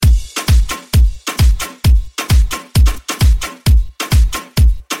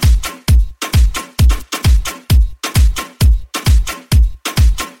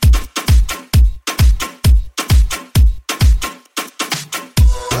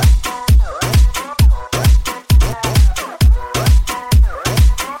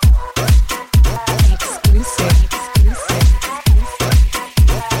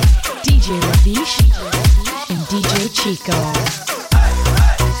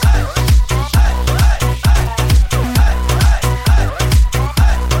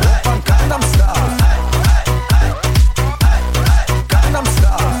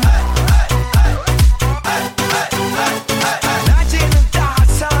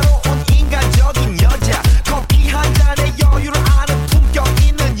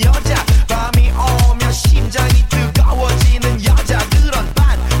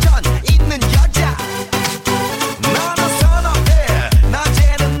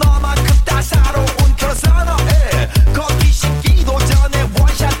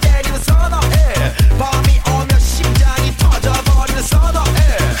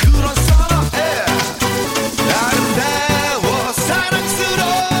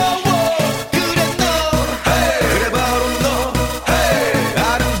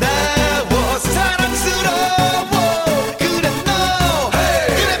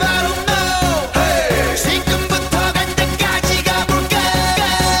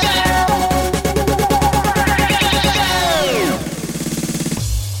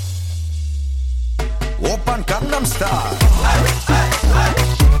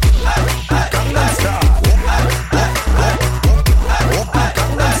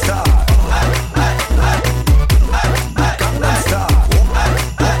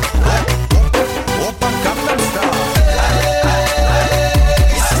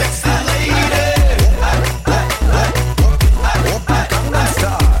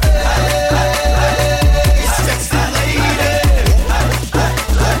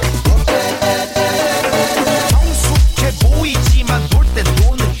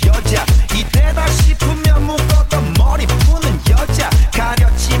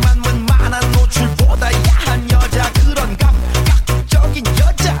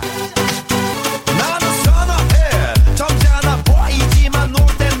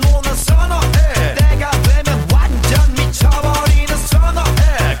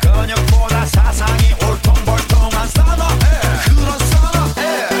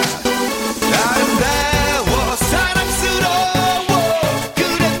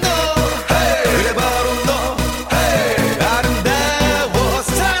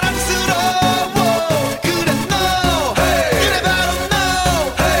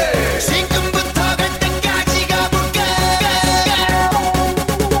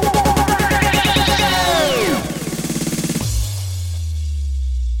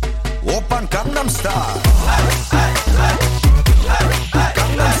오빤 강남스타일.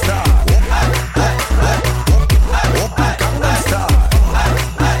 강남스타일. 오빤 강남스타일.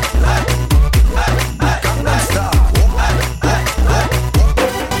 강남스타일.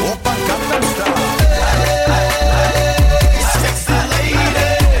 오빤 강남스타일. Sexy lady.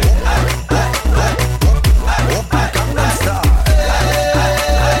 오빤 강남스타일.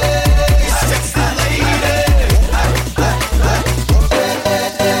 Sexy lady.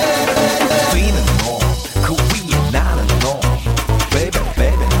 뛰는 너, 그 위에 나는 너. Baby,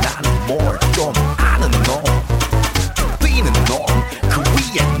 baby, 나는 뭘 좀 아는 너. 뛰는 너, 그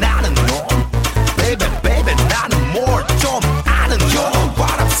위에 나는 너. Baby, baby, 나는 뭘 좀 아는 너. You know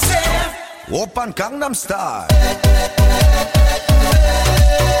what I'm saying? 오빤 강남스타일.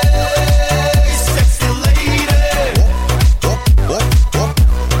 Sexy lady.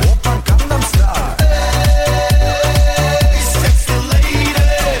 오빤 강남스타일. Sexy lady.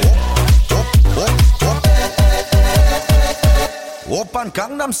 오빤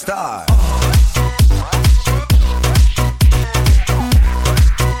강남스타일.